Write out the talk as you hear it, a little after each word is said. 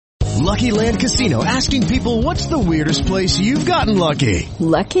Lucky Land Casino, asking people, what's the weirdest place you've gotten lucky?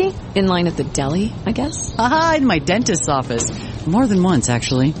 Lucky? In line at the deli, I guess? Aha, in my dentist's office. More than once,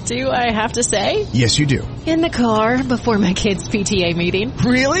 actually. Do I have to say? Yes, you do. In the car before my kids' PTA meeting.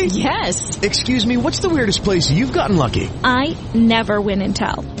 Really? Yes. Excuse me, what's the weirdest place you've gotten lucky? I never win and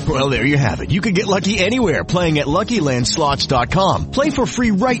tell. Well, there you have it. You can get lucky anywhere, playing at LuckyLandSlots.com. Play for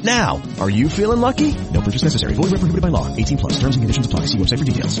free right now. Are you feeling lucky? No purchase necessary. Void where prohibited by law. 18+. Terms and conditions apply. See website for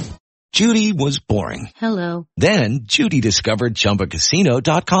details. Judy was boring. Hello. Then Judy discovered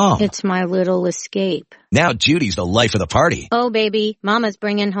ChumbaCasino.com. It's my little escape. Now Judy's the life of the party. Oh, baby, mama's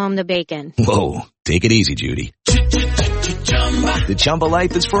bringing home the bacon. Whoa, take it easy, Judy. The Chumba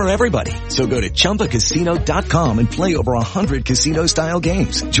life is for everybody. So go to ChumbaCasino.com and play over 100 casino-style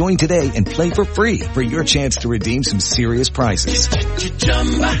games. Join today and play for free for your chance to redeem some serious prizes.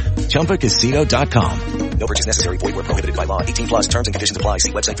 ChumbaCasino.com. No purchase necessary. Void where prohibited by law. 18+. Terms and conditions apply.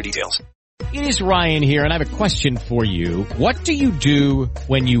 See website for details. It is Ryan here, and I have a question for you. What do you do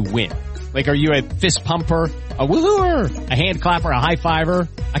when you win? Like, are you a fist pumper, a woohooer, a hand clapper, a high fiver?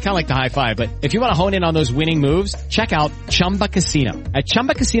 I kind of like the high five, but if you want to hone in on those winning moves, check out Chumba Casino. At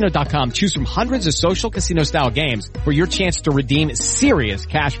ChumbaCasino.com, choose from hundreds of social casino-style games for your chance to redeem serious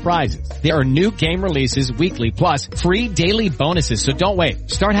cash prizes. There are new game releases weekly, plus free daily bonuses, so don't wait.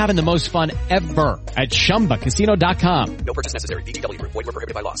 Start having the most fun ever at ChumbaCasino.com. No purchase necessary. VGW. Void where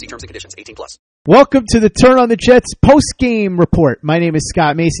prohibited by law. See terms and conditions. 18+. Welcome to the Turn on the Jets post-game report. My name is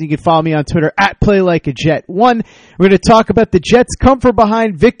Scott Mason. You can follow me on Twitter at PlayLikeAJet1. We're going to talk about the Jets' come from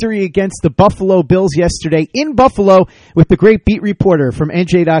behind victory against the Buffalo Bills yesterday in Buffalo with the great beat reporter from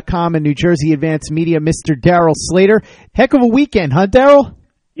NJ.com and New Jersey Advance Media, Mr. Daryl Slater. Heck of a weekend, huh, Daryl?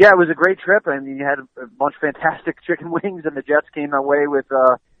 Yeah, it was a great trip. I mean, you had a bunch of fantastic chicken wings, and the Jets came away with,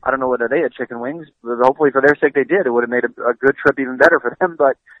 I don't know whether they had chicken wings, but hopefully for their sake they did. It would have made a good trip even better for them.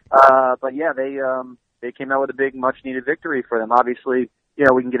 But yeah, they came out with a big, much-needed victory for them. Obviously, you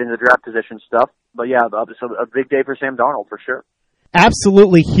know, we can get into the draft position stuff. But yeah, so a big day for Sam Darnold for sure.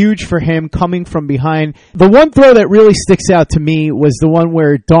 Absolutely huge for him coming from behind. The one throw that really sticks out to me was the one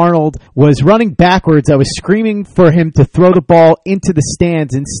where Darnold was running backwards. I was screaming for him to throw the ball into the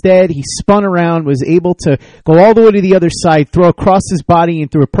stands. Instead, he spun around, was able to go all the way to the other side, throw across his body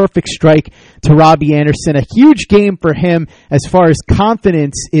and threw a perfect strike to Robbie Anderson. A huge game for him as far as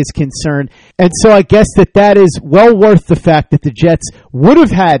confidence is concerned. And so I guess that is well worth the fact that the Jets would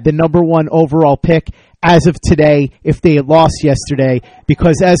have had the number one overall pick as of today if they had lost yesterday,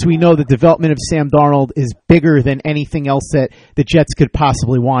 because as we know, the development of Sam Darnold is bigger than anything else that the Jets could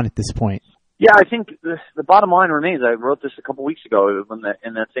possibly want at this point. Yeah, I think the bottom line remains, I wrote this a couple weeks ago in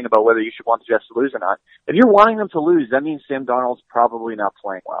that thing about whether you should want the Jets to lose or not. If you're wanting them to lose, that means Sam Darnold's probably not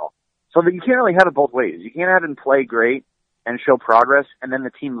playing well. So that you can't really have it both ways. You can't have him play great and show progress and then the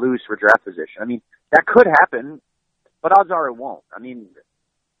team lose for draft position. I mean, that could happen, but odds are it won't. I mean,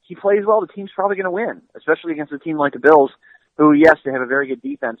 he plays well, the team's probably going to win, especially against a team like the Bills, who, yes, they have a very good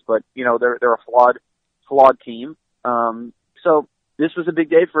defense, but, you know, they're a flawed team. So this was a big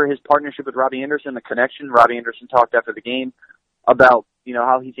day for his partnership with Robbie Anderson, the connection. Robbie Anderson talked after the game about, you know,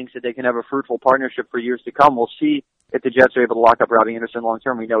 how he thinks that they can have a fruitful partnership for years to come. We'll see if the Jets are able to lock up Robbie Anderson long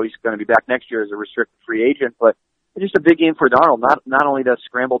term. We know he's going to be back next year as a restricted free agent, but it's just a big game for Darnold. Not only the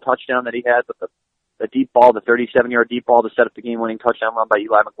scramble touchdown that he had, but the deep ball, the 37-yard deep ball to set up the game-winning touchdown run by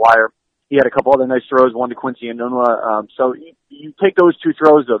Eli McGuire. He had a couple other nice throws, one to Quincy Enunwa. So you take those two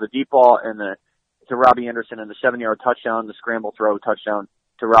throws, though, the deep ball and to Robbie Anderson and the 7-yard touchdown, the scramble throw touchdown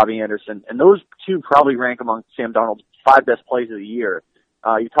to Robbie Anderson. And those two probably rank among Sam Darnold's 5 best plays of the year.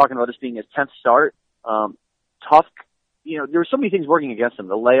 You're talking about this being his 10th start. Tough. You know, there were so many things working against him.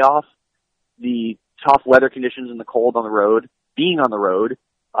 The layoff, the tough weather conditions in the cold on the road, being on the road,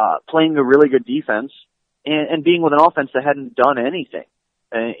 playing a really good defense, and being with an offense that hadn't done anything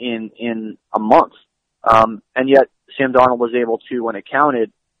in a month. And yet Sam Darnold was able to, when it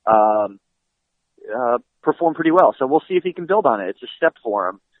counted, perform pretty well. So we'll see if he can build on it. It's a step for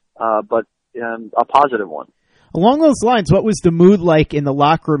him, but a positive one. Along those lines, what was the mood like in the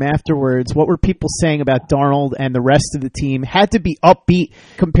locker room afterwards? What were people saying about Darnold and the rest of the team? Had to be upbeat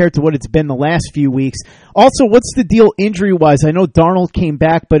compared to what it's been the last few weeks. Also, what's the deal injury-wise? I know Darnold came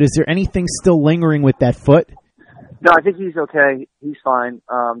back, but is there anything still lingering with that foot? No, I think he's okay. He's fine.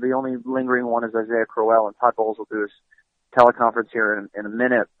 The only lingering one is Isaiah Crowell, and Todd Bowles will do his teleconference here in a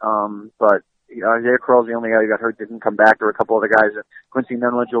minute. But Isaiah Crowell's the only guy who got hurt, didn't come back. There were a couple other guys, Quincy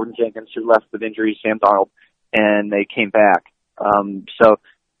Enunwa, Jordan Jenkins, who left with injuries, Sam Darnold, and they came back. So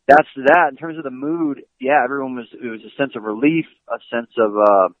that's that. In terms of the mood, yeah, it was a sense of relief, a sense of,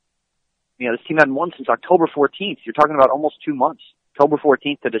 this team hadn't won since October 14th. You're talking about almost 2 months. October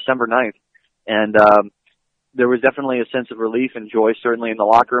 14th to December 9th. And there was definitely a sense of relief and joy, certainly in the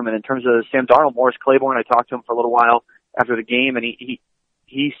locker room. And in terms of Sam Darnold, Morris Claiborne, I talked to him for a little while after the game, and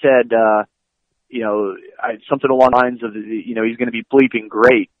he said, something along the lines of, he's going to be bleeping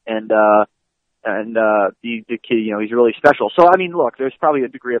great, and the kid, he's really special. So, I mean, look, there's probably a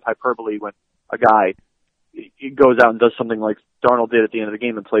degree of hyperbole when a guy goes out and does something like Darnold did at the end of the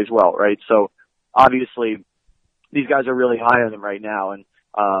game and plays well, right? So, obviously, these guys are really high on him right now, and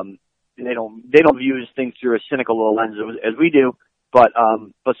they don't view things through a cynical little lens as we do. But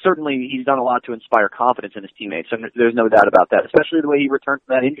certainly he's done a lot to inspire confidence in his teammates, and there's no doubt about that. Especially the way he returned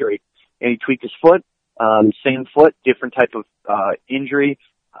from that injury, and he tweaked his foot, same foot, different type of injury.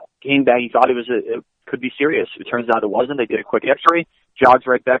 Came back, he thought it could be serious. It turns out it wasn't. They did a quick X-ray, jogs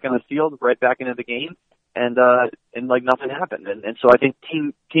right back on the field, right back into the game, and like nothing happened. And so I think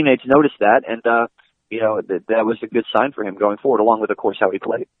teammates noticed that, and that was a good sign for him going forward, along with, of course, how he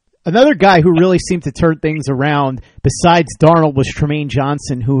played. Another guy who really seemed to turn things around besides Darnold was Trumaine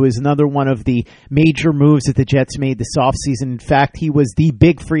Johnson, who is another one of the major moves that the Jets made this offseason. In fact, he was the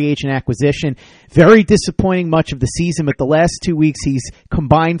big free agent acquisition. Very disappointing much of the season, but the last 2 weeks he's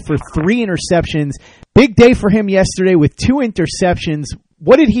combined for 3 interceptions. Big day for him yesterday with 2 interceptions.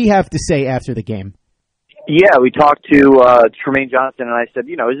 What did he have to say after the game? Yeah, we talked to Trumaine Johnson, and I said,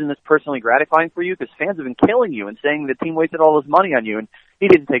 isn't this personally gratifying for you? Because fans have been killing you and saying the team wasted all this money on you, and he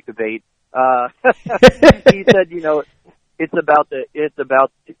didn't take the bait. He said, it's about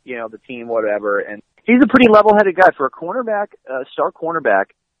the team, whatever. And he's a pretty level-headed guy for a cornerback, star cornerback.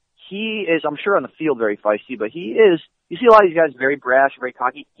 He is, I'm sure, on the field very feisty, but he is. You see a lot of these guys very brash, very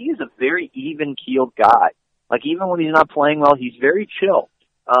cocky. He is a very even-keeled guy. Like even when he's not playing well, he's very chill.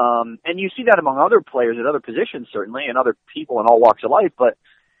 And you see that among other players at other positions, certainly, and other people in all walks of life. But,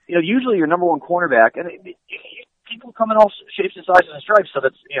 usually your number one cornerback, and people come in all shapes and sizes and stripes, so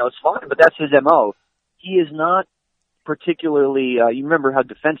that's, it's fine, but that's his MO. He is not particularly, you remember how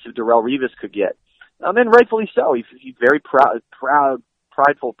defensive Darrelle Revis could get. And rightfully so. He's a very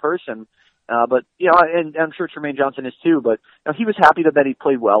prideful person. But, and I'm sure Trumaine Johnson is too, but he was happy that he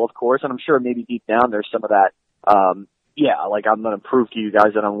played well, of course, and I'm sure maybe deep down there's some of that, I'm going to prove to you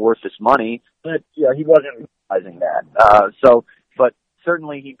guys that I'm worth this money. But, he wasn't realizing that. But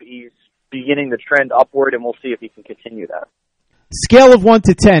certainly he's beginning the trend upward, and we'll see if he can continue that. Scale of 1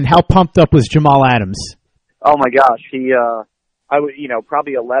 to 10, how pumped up was Jamal Adams? Oh, my gosh. I would,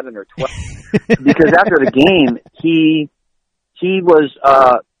 probably 11 or 12. Because after the game, his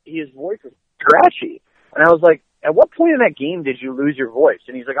voice was scratchy. And I was like, at what point in that game did you lose your voice?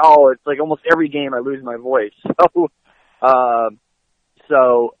 And he's like, it's like almost every game I lose my voice.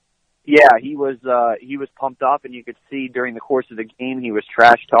 He was pumped up, and you could see during the course of the game he was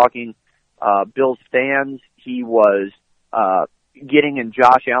trash talking Bills fans. He was getting in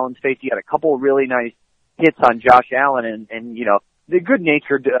Josh Allen's face. He had a couple of really nice hits on Josh Allen, and the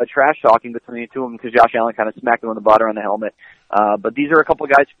good-natured trash talking between the two of them because Josh Allen kind of smacked him on the butter on the helmet. But these are a couple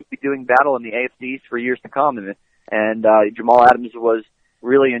of guys who will be doing battle in the AFC for years to come, and Jamal Adams was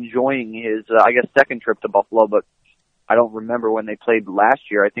really enjoying his, second trip to Buffalo, but I don't remember when they played last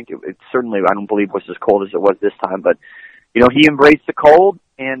year. I think it certainly, I don't believe, was as cold as it was this time. But, he embraced the cold,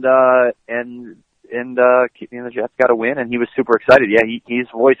 and the Jets got a win, and he was super excited. Yeah, his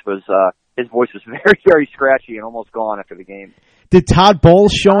voice was very, very scratchy and almost gone after the game. Did Todd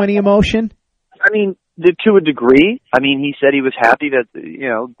Bowles show any emotion? I mean, to a degree. I mean, he said he was happy that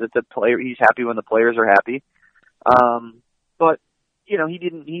he's happy when the players are happy. But he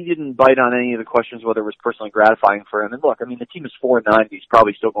didn't bite on any of the questions whether it was personally gratifying for him. And look, I mean, the team is 4-9. He's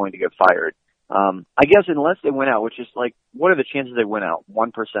probably still going to get fired. I guess unless they win out, which is like, what are the chances they win out?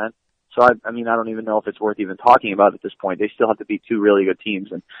 1%. So I don't even know if it's worth even talking about at this point. They still have to beat 2 really good teams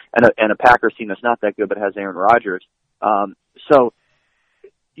and a Packers team that's not that good but has Aaron Rodgers. I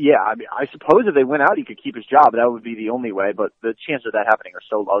mean, I suppose if they win out, he could keep his job. That would be the only way, but the chances of that happening are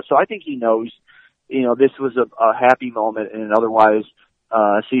so low. So I think he knows, this was a happy moment in an otherwise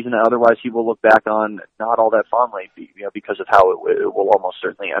season that otherwise he will look back on not all that fondly, because of how it will almost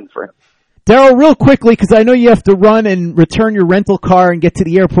certainly end for him. Daryl, real quickly, because I know you have to run and return your rental car and get to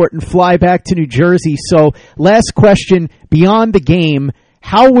the airport and fly back to New Jersey. So last question, beyond the game,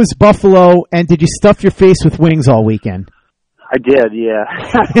 how was Buffalo, and did you stuff your face with wings all weekend? I did, yeah.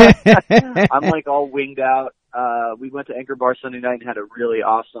 I'm like all winged out. We went to Anchor Bar Sunday night and had a really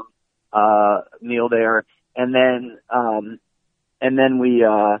awesome meal there. And then we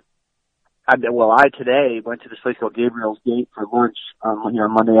I today went to this place called Gabriel's Gate for lunch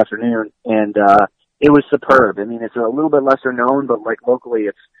on Monday afternoon, and it was superb. I mean, it's a little bit lesser known, but like locally,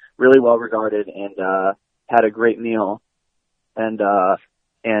 it's really well regarded, and had a great meal. and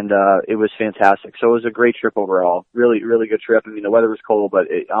it was fantastic. So it was a great trip overall. Really, really good trip. I mean, the weather was cold, but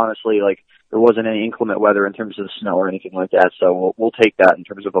honestly, like, there wasn't any inclement weather in terms of snow or anything like that. So we'll take that in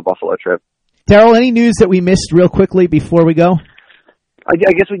terms of a Buffalo trip. Darryl, any news that we missed real quickly before we go? I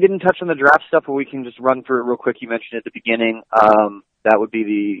guess we didn't touch on the draft stuff, but we can just run through it real quick. You mentioned at the beginning. That would be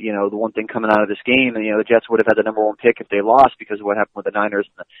the one thing coming out of this game. And, the Jets would have had the number one pick if they lost because of what happened with the Niners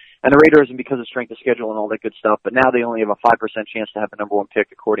and the Raiders and because of strength of schedule and all that good stuff. But now they only have a 5% chance to have the number one pick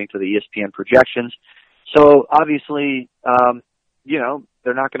according to the ESPN projections. So obviously,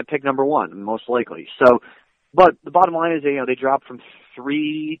 they're not going to pick number one, most likely. So, but the bottom line is, they dropped from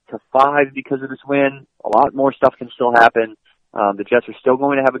 3 to 5 because of this win. A lot more stuff can still happen. The Jets are still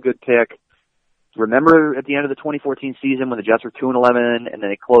going to have a good pick. Remember at the end of the 2014 season when the Jets were 2-11 and then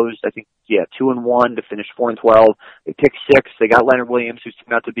they closed, 2-1 to finish 4-12. They picked 6. They got Leonard Williams, who's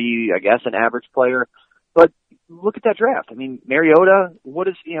turned out to be, I guess, an average player. But look at that draft. I mean, Mariota,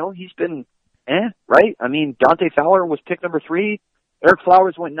 he's been right? I mean, Dante Fowler was pick number 3. Eric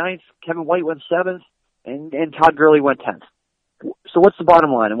Flowers went 9th. Kevin White went 7th. And Todd Gurley went 10th. So what's the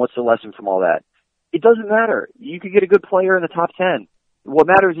bottom line and what's the lesson from all that? It doesn't matter. You could get a good player in the top 10. What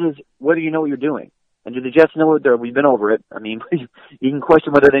matters is whether you know what you're doing. And do the Jets know what we've been over it. I mean, you can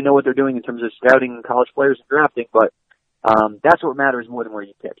question whether they know what they're doing in terms of scouting college players and drafting, but that's what matters more than where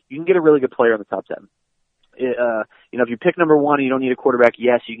you pick. You can get a really good player in the top 10. If you pick number 1 and you don't need a quarterback,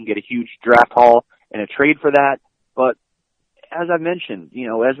 yes, you can get a huge draft haul and a trade for that. But as I mentioned,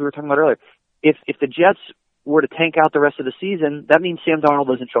 as we were talking about earlier, if the Jets were to tank out the rest of the season, that means Sam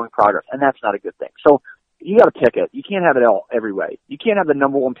Darnold isn't showing progress, and that's not a good thing. So you got to pick it. You can't have it all every way. You can't have the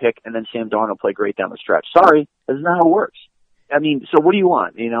number 1 pick and then Sam Darnold play great down the stretch. Sorry, that's not how it works. I mean, so what do you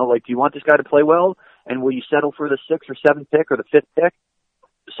want? Do you want this guy to play well, and will you settle for the 6th or 7th pick or the 5th pick?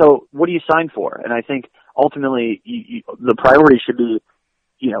 So what do you sign for? And I think ultimately the priority should be,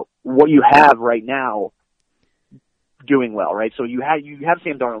 what you have right now doing well, right? So you have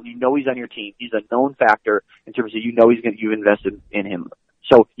Sam Darnold. He's on your team. He's a known factor in terms of you've invested in him.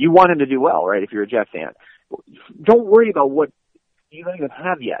 So you want him to do well, right? If you're a Jet fan, don't worry about what you don't even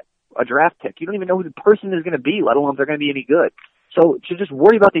have yet. A draft pick. You don't even know who the person is going to be, let alone if they're going to be any good. So just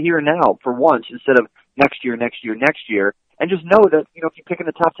worry about the here and now for once instead of next year, and just know that if you pick in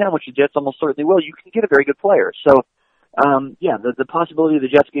the top 10, which the Jets almost certainly will, you can get a very good player. So the possibility of the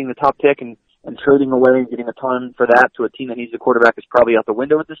Jets getting the top pick and trading away and getting a ton for that to a team that needs a quarterback is probably out the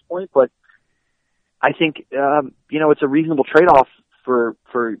window at this point. But I think it's a reasonable trade-off for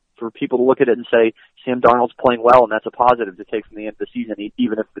people to look at it and say Sam Darnold's playing well, and that's a positive to take from the end of the season,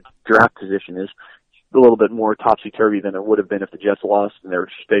 even if the draft position is a little bit more topsy-turvy than it would have been if the Jets lost and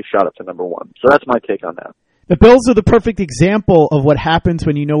they shot up to number 1. So that's my take on that. The Bills are the perfect example of what happens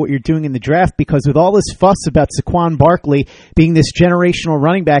when you know what you're doing in the draft, because with all this fuss about Saquon Barkley being this generational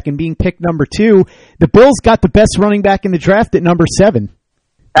running back and being picked number 2, the Bills got the best running back in the draft at number 7.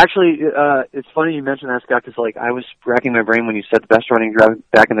 Actually, it's funny you mentioned that, Scott, because I was racking my brain when you said the best running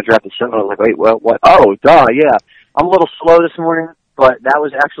back in the draft at 7. I was like, wait, what? Oh, duh, yeah. I'm a little slow this morning, but that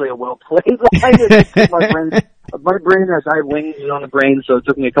was actually a well-played line. My brain has I have wings on the brain, so it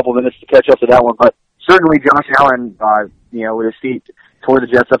took me a couple minutes to catch up to that one. But certainly Josh Allen, with his feet, tore the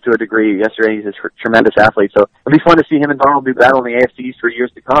Jets up to a degree yesterday. He's a tremendous athlete. So it'll be fun to see him and Darnold do battle in the AFC East for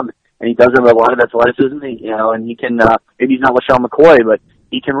years to come. And he does have a lot of athleticism, and he can, maybe he's not LaShawn McCoy, but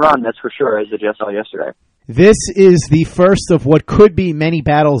he can run, that's for sure, as the Jets saw yesterday. This is the first of what could be many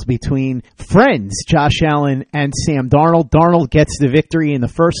battles between friends, Josh Allen and Sam Darnold. Darnold gets the victory in the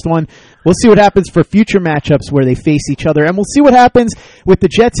first one. We'll see what happens for future matchups where they face each other, and we'll see what happens with the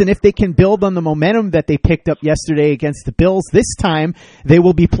Jets and if they can build on the momentum that they picked up yesterday against the Bills. This time, they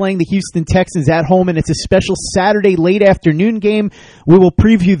will be playing the Houston Texans at home, and it's a special Saturday late afternoon game. We will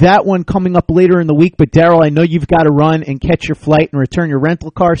preview that one coming up later in the week, but Darryl, I know you've got to run and catch your flight and return your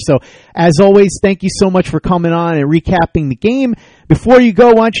rental car, so as always, thank you so much for coming on and recapping the game. Before you go,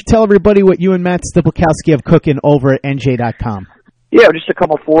 why don't you tell everybody what you and Matt Stypulkowski have cooking over at NJ.com? Yeah, just a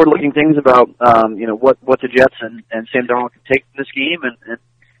couple forward-looking things about what the Jets and Sam Darnold can take from this game, and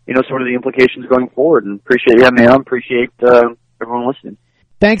sort of the implications going forward. And appreciate you having me on. Appreciate everyone listening.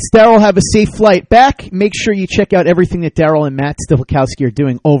 Thanks, Darryl. Have a safe flight back. Make sure you check out everything that Darryl and Matt Stypulkowski are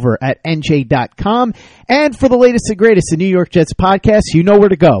doing over at NJ.com. And for the latest and greatest, the New York Jets podcast, you know where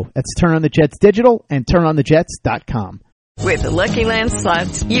to go. That's Turn on the Jets Digital and TurnOnTheJets.com. With the Lucky Land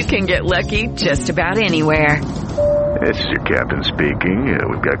Slots, you can get lucky just about anywhere. This is your captain speaking.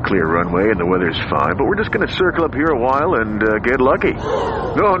 We've got clear runway and the weather's fine, but we're just going to circle up here a while and get lucky.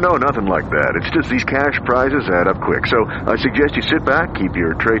 No, nothing like that. It's just these cash prizes add up quick. So I suggest you sit back, keep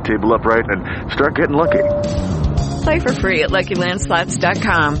your tray table upright, and start getting lucky. Play for free at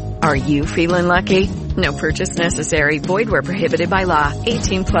LuckyLandSlots.com. Are you feeling lucky? No purchase necessary. Void where prohibited by law.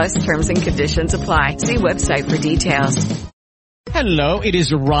 18 plus terms and conditions apply. See website for details. Hello, it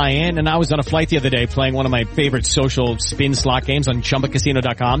is Ryan, and I was on a flight the other day playing one of my favorite social spin slot games on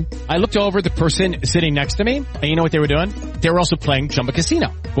ChumbaCasino.com. I looked over the person sitting next to me, and you know what they were doing? They were also playing Chumba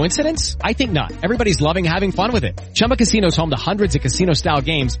Casino. Coincidence? I think not. Everybody's loving having fun with it. Chumba Casino is home to hundreds of casino-style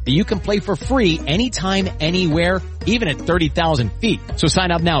games that you can play for free anytime, anywhere, even at 30,000 feet. So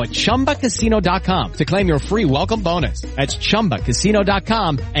sign up now at ChumbaCasino.com to claim your free welcome bonus. That's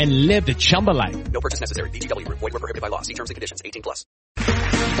ChumbaCasino.com and live the Chumba life. No purchase necessary. VGW. Void where prohibited by law. See terms and conditions. 18 plus.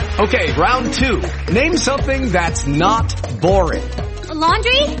 Okay, round two. Name something that's not boring. A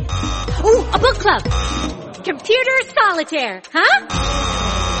laundry? Ooh, a book club. Computer solitaire, huh?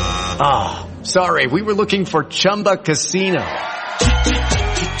 Ah, sorry, we were looking for Chumba Casino.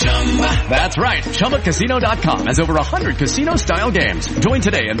 That's right, ChumbaCasino.com has over 100 casino-style games. Join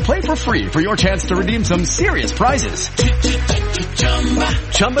today and play for free for your chance to redeem some serious prizes.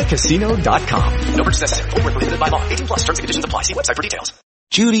 ChumbaCasino.com. No purchase necessary. Void where prohibited by law. 18 plus terms and conditions apply. See website for details.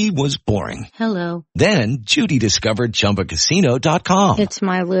 Judy was boring. Hello. Then Judy discovered ChumbaCasino.com. It's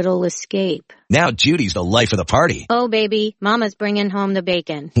my little escape. Now Judy's the life of the party. Oh, baby, mama's bringing home the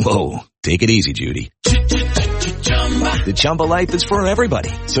bacon. Whoa, take it easy, Judy. The Chumba life is for everybody.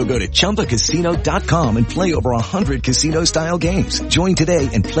 So go to ChumbaCasino.com and play over 100 casino-style games. Join today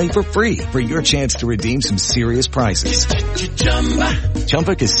and play for free for your chance to redeem some serious prizes.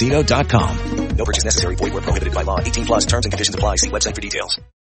 ChumbaCasino.com. No purchase necessary. Void where prohibited by law. 18 plus terms and conditions apply. See website for details.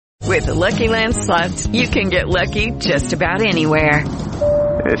 With the Lucky Land Slots, you can get lucky just about anywhere.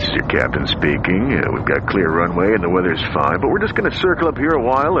 This is your captain speaking. We've got clear runway and the weather's fine, but we're just going to circle up here a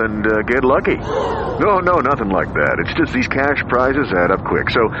while and get lucky. No, nothing like that. It's just these cash prizes add up quick.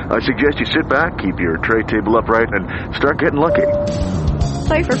 So I suggest you sit back, keep your tray table upright, and start getting lucky.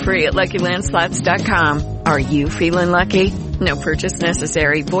 Play for free at LuckyLandSlots.com. Are you feeling lucky? No purchase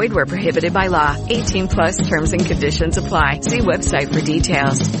necessary. Void where prohibited by law. 18 plus terms and conditions apply. See website for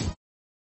details.